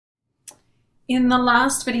In the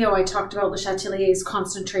last video, I talked about Le Chatelier's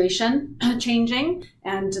concentration changing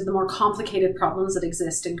and the more complicated problems that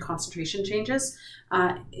exist in concentration changes.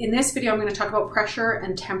 In this video, I'm going to talk about pressure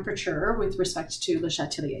and temperature with respect to Le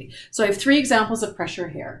Chatelier. So I have three examples of pressure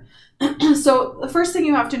here. So the first thing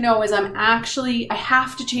you have to know is I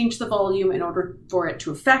have to change the volume in order for it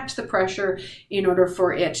to affect the pressure, in order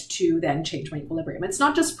for it to then change my equilibrium. It's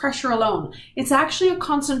not just pressure alone. It's actually a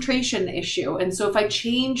concentration issue. And so if I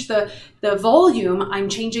change the volume, I'm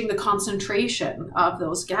changing the concentration of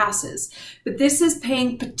those gases. But this is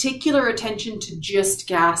paying particular attention to just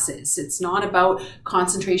gases. It's not about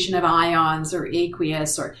concentration of ions or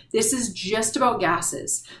aqueous, or this is just about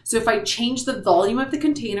gases. So if I change the volume of the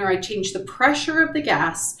container, I change the pressure of the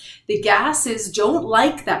gases don't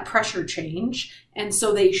like that pressure change, and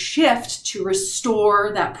so they shift to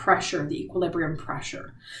restore that pressure, the equilibrium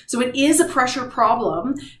pressure. So it is a pressure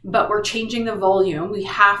problem, but we're changing the volume. We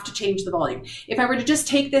have to change the volume. If I were to just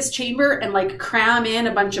take this chamber and like cram in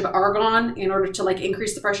a bunch of argon in order to like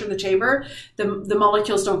increase the pressure in the chamber, the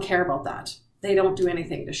molecules don't care about that. They don't do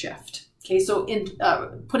anything to shift. Okay, so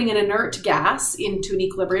putting an inert gas into an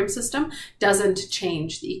equilibrium system doesn't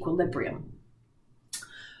change the equilibrium.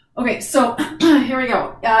 Okay, so here we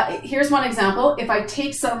go. Here's one example. If I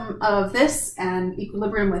take some of this and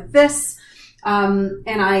equilibrium with this, and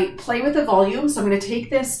I play with the volume, so I'm going to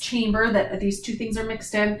take this chamber that these two things are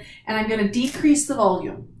mixed in, and I'm going to decrease the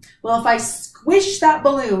volume. Well, if I squish that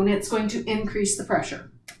balloon, it's going to increase the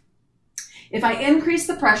pressure. If I increase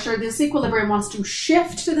the pressure, this equilibrium wants to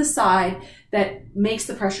shift to the side that makes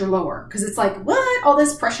the pressure lower. Because it's like, what? All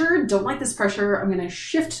this pressure? Don't like this pressure. I'm going to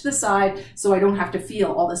shift to the side so I don't have to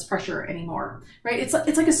feel all this pressure anymore. Right? It's like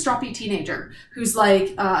a stroppy teenager who's like,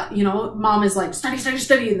 you know, mom is like, study, study,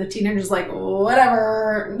 study. And the teenager's like,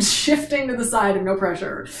 whatever, shifting to the side of no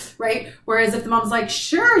pressure. Right? Whereas if the mom's like,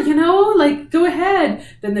 sure, you know, like, go ahead.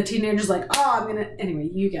 Then the teenager's like, oh, I'm going to, anyway,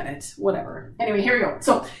 you get it. Whatever. Anyway, here we go.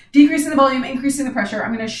 So decreasing the volume, increasing the pressure.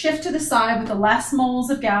 I'm going to shift to the side with the less moles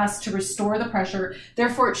of gas to restore the pressure.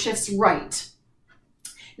 Therefore, it shifts right.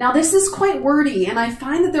 Now, this is quite wordy, and I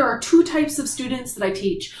find that there are two types of students that I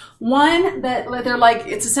teach. One that they're like,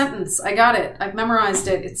 it's a sentence. I got it. I've memorized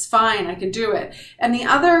it. It's fine. I can do it. And the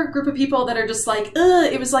other group of people that are just like,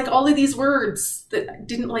 it was like all of these words that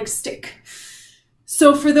didn't like stick.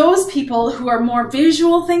 So for those people who are more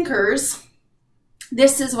visual thinkers,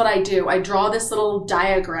 this is what I do. I draw this little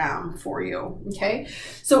diagram for you, okay?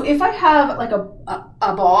 So if I have like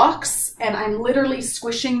a box and I'm literally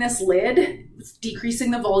squishing this lid,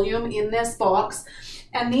 decreasing the volume in this box,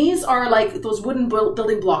 and these are like those wooden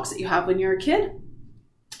building blocks that you have when you're a kid.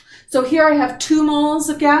 So here I have 2 moles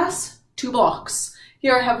of gas, 2 blocks.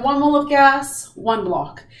 Here I have 1 mole of gas, 1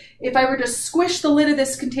 block. If I were to squish the lid of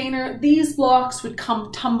this container, these blocks would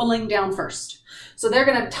come tumbling down first. So they're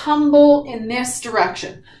going to tumble in this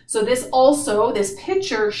direction. So this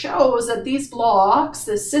picture shows that these blocks,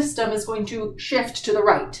 this system is going to shift to the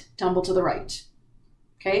right, tumble to the right.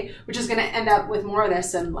 Okay, which is going to end up with more of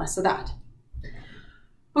this and less of that.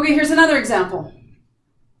 Okay, here's another example.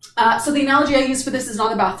 So the analogy I use for this is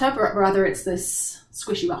not a bathtub, but rather it's this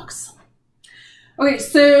squishy box. Okay,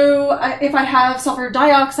 so if I have sulfur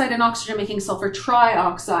dioxide and oxygen making sulfur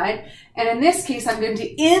trioxide, and in this case, I'm going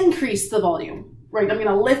to increase the volume, right? I'm going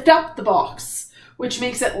to lift up the box, which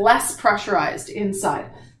makes it less pressurized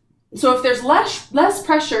inside. So if there's less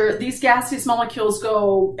pressure, these gaseous molecules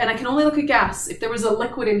go, and I can only look at gas. If there was a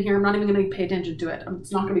liquid in here, I'm not even going to pay attention to it.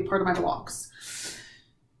 It's not going to be part of my blocks.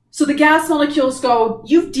 So the gas molecules go,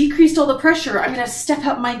 you've decreased all the pressure. I'm going to step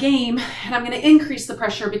up my game and I'm going to increase the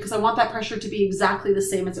pressure because I want that pressure to be exactly the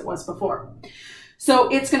same as it was before. So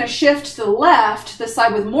it's going to shift to the left, the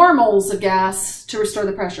side with more moles of gas to restore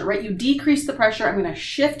the pressure, right? You decrease the pressure. I'm going to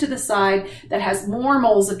shift to the side that has more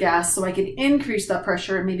moles of gas so I can increase that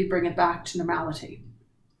pressure and maybe bring it back to normality.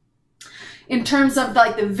 In terms of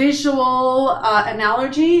like the visual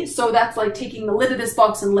analogy, so that's like taking the lid of this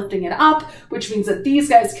box and lifting it up, which means that these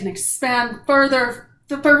guys can expand further,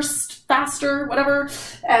 faster, whatever.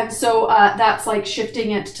 And so that's like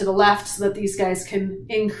shifting it to the left so that these guys can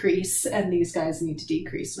increase and these guys need to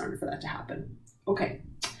decrease in order for that to happen. Okay.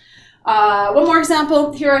 One more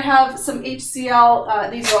example. Here I have some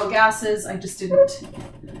HCl. These are all gases. I just didn't.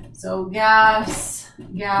 So gas,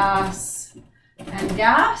 gas, and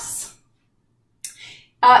gas.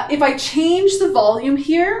 If I change the volume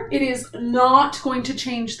here, it is not going to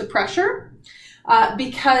change the pressure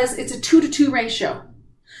because it's a 2-to-2 ratio.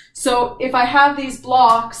 So if I have these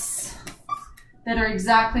blocks that are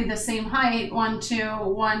exactly the same height, 1, 2,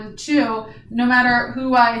 1, 2, no matter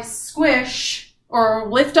who I squish or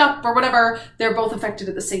lift up or whatever, they're both affected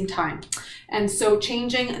at the same time. And so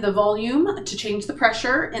changing the volume to change the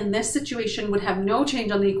pressure in this situation would have no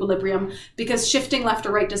change on the equilibrium, because shifting left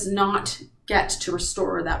or right does not get to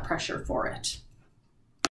restore that pressure for it.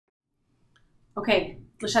 Okay,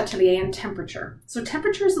 Le Chatelier and temperature. So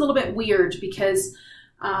temperature is a little bit weird because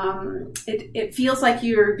it feels like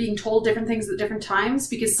you're being told different things at different times,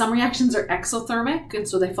 because some reactions are exothermic and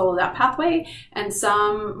so they follow that pathway, and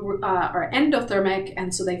some are endothermic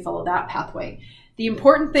and so they follow that pathway. The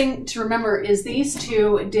important thing to remember is these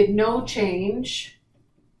two did no change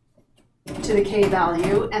to the K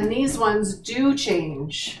value, and these ones do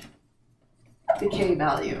change the K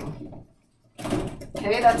value.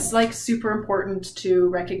 Okay, that's like super important to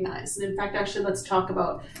recognize. And in fact, actually, let's talk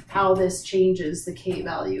about how this changes the K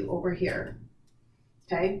value over here.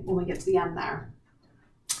 Okay, when we get to the end there.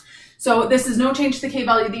 So this is no change to the K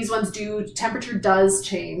value. These ones do. Temperature does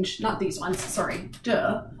change. Not these ones, sorry.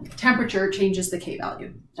 Duh. Temperature changes the K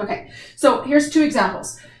value. Okay, so here's two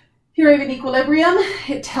examples. Here I have an equilibrium.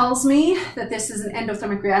 It tells me that this is an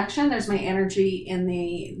endothermic reaction. There's my energy in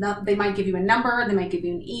the, they might give you a number, they might give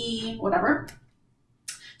you an E, whatever.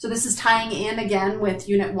 So this is tying in again with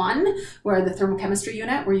unit 1, where the thermochemistry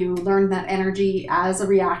unit, where you learn that energy as a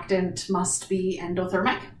reactant must be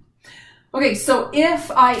endothermic. Okay, so if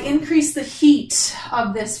I increase the heat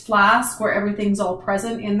of this flask where everything's all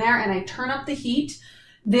present in there and I turn up the heat,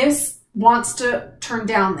 this wants to turn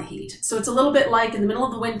down the heat. So it's a little bit like in the middle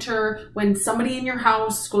of the winter when somebody in your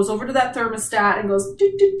house goes over to that thermostat and goes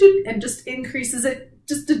doot, doot, doot, and just increases it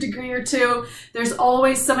just a degree or two. There's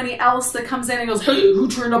always somebody else that comes in and goes, hey, who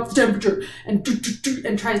turned up the temperature? And doot, doot, doot,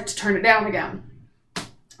 and tries to turn it down again.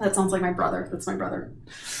 That sounds like my brother. That's my brother.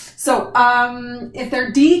 So if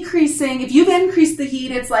they're decreasing, if you've increased the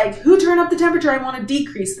heat, it's like, who turned up the temperature? I want to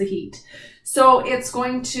decrease the heat. So it's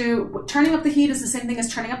going to, turning up the heat is the same thing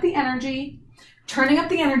as turning up the energy. Turning up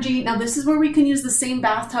the energy, now this is where we can use the same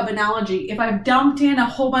bathtub analogy. If I've dumped in a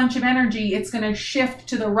whole bunch of energy, it's going to shift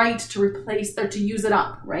to the right to replace, or to use it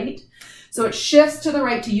up, right? So it shifts to the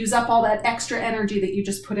right to use up all that extra energy that you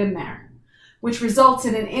just put in there, which results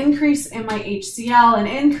in an increase in my HCl, an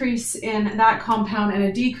increase in that compound, and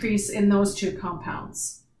a decrease in those two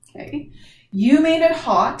compounds, okay? You made it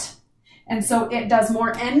hot, and so it does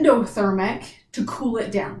more endothermic to cool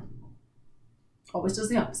it down. Always does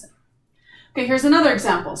the opposite. Okay, here's another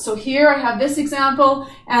example. So here I have this example,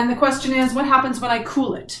 and the question is, what happens when I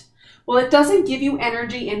cool it? Well, it doesn't give you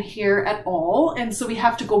energy in here at all, and so we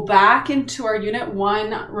have to go back into our unit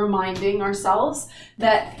 1, reminding ourselves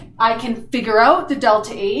that I can figure out the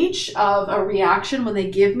delta H of a reaction when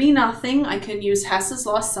they give me nothing. I can use Hess's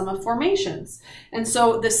law, sum of formations. And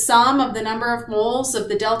so the sum of the number of moles of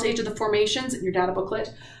the delta H of the formations in your data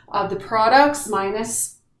booklet of the products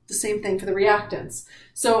minus the same thing for the reactants.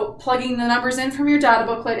 So plugging the numbers in from your data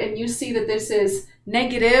booklet, and you see that this is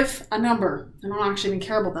negative a number. I don't actually even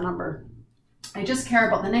care about the number. I just care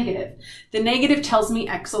about the negative. The negative tells me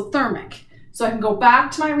exothermic. So I can go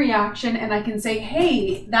back to my reaction and I can say,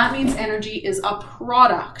 hey, that means energy is a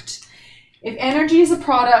product. If energy is a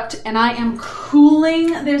product and I am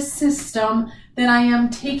cooling this system, then I am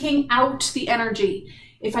taking out the energy.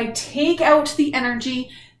 If I take out the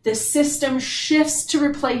energy, the system shifts to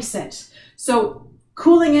replace it. So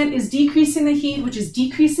cooling it is decreasing the heat, which is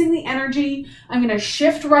decreasing the energy. I'm going to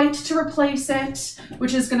shift right to replace it,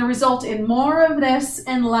 which is going to result in more of this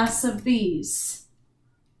and less of these.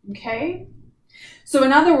 Okay? So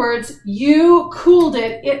in other words, you cooled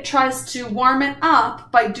it, it tries to warm it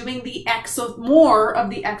up by doing the more of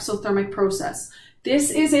the exothermic process.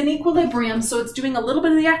 This is in equilibrium, so it's doing a little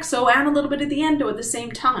bit of the exo and a little bit of the endo at the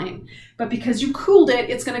same time. But because you cooled it,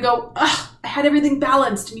 it's going to go, ugh, I had everything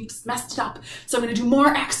balanced and you just messed it up. So I'm going to do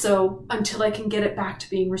more exo until I can get it back to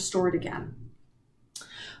being restored again.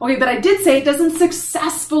 Okay, but I did say it doesn't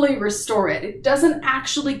successfully restore it. It doesn't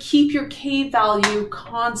actually keep your K value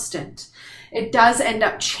constant. It does end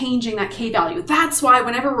up changing that K value. That's why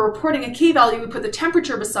whenever we're reporting a K value, we put the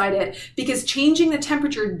temperature beside it, because changing the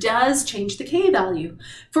temperature does change the K value.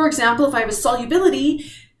 For example, if I have a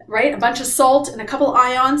solubility, right, a bunch of salt and a couple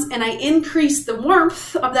ions, and I increase the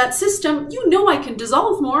warmth of that system, you know I can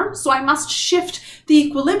dissolve more, so I must shift the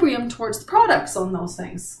equilibrium towards the products on those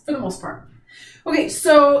things, for the most part. Okay,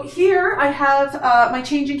 so here I have my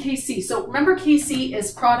change in Kc. So remember, Kc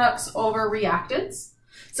is products over reactants.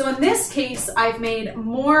 So in this case, I've made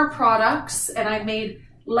more products and I've made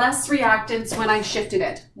less reactants when I shifted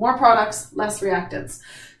it. More products, less reactants.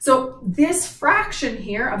 So this fraction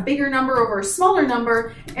here, a bigger number over a smaller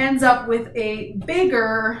number, ends up with a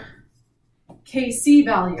bigger Kc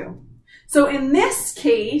value. So in this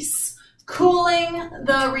case, Cooling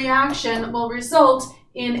the reaction will result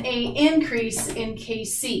in an increase in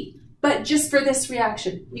Kc. But just for this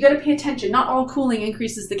reaction, you got to pay attention. Not all cooling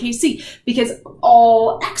increases the Kc, because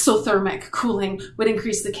all exothermic cooling would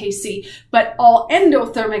increase the Kc, but all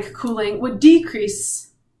endothermic cooling would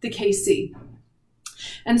decrease the Kc.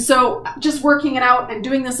 And so just working it out and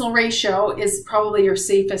doing this little ratio is probably your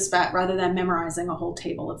safest bet rather than memorizing a whole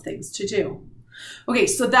table of things to do. Okay,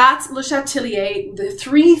 so that's Le Chatelier, the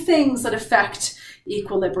 3 things that affect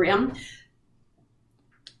equilibrium.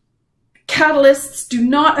 Catalysts do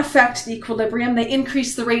not affect the equilibrium. They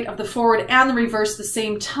increase the rate of the forward and the reverse at the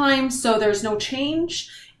same time, so there's no change.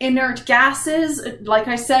 Inert gases, like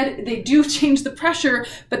I said, they do change the pressure,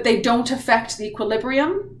 but they don't affect the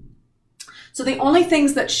equilibrium. So the only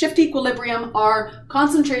things that shift equilibrium are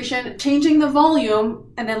concentration, changing the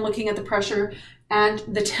volume, and then looking at the pressure and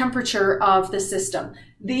the temperature of the system.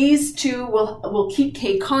 These 2 will keep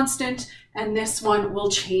K constant, and this one will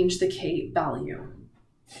change the K value.